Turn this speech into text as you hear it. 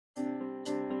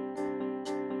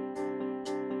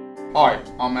Hi,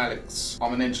 I'm Alex.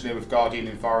 I'm an engineer with Guardian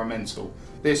Environmental.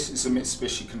 This is a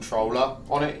Mitsubishi controller.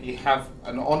 On it you have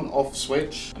an on-off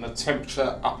switch and a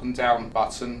temperature up and down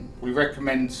button. We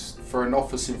recommend for an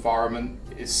office environment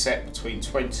it is set between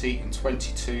 20 and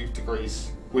 22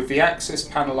 degrees. With the access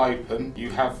panel open, you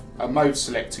have a mode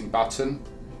selecting button.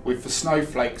 With the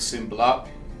snowflake symbol up,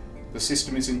 the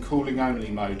system is in cooling only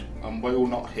mode and will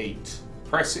not heat.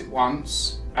 Press it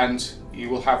once and you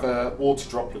will have a water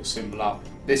droplet symbol up.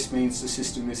 This means the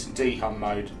system is in dehum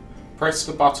mode. Press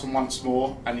the button once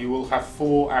more and you will have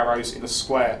 4 arrows in a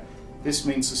square. This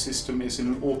means the system is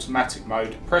in automatic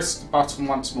mode. Press the button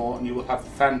once more and you will have the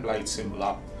fan blade symbol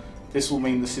up. This will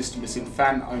mean the system is in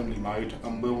fan only mode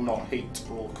and will not heat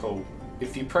or cool.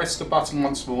 If you press the button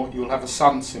once more, you will have a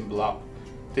sun symbol up.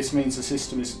 This means the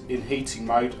system is in heating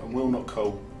mode and will not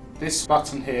cool. This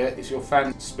button here is your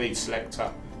fan speed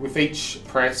selector. With each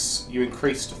press you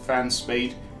increase the fan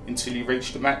speed until you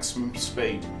reach the maximum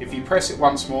speed. If you press it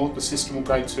once more, the system will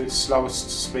go to its slowest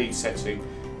speed setting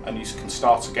and you can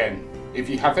start again. If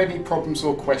you have any problems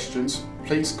or questions,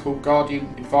 please call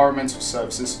Guardian Environmental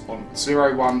Services on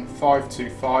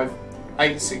 01525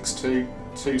 862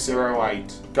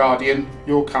 208. Guardian,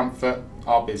 your comfort,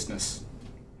 our business.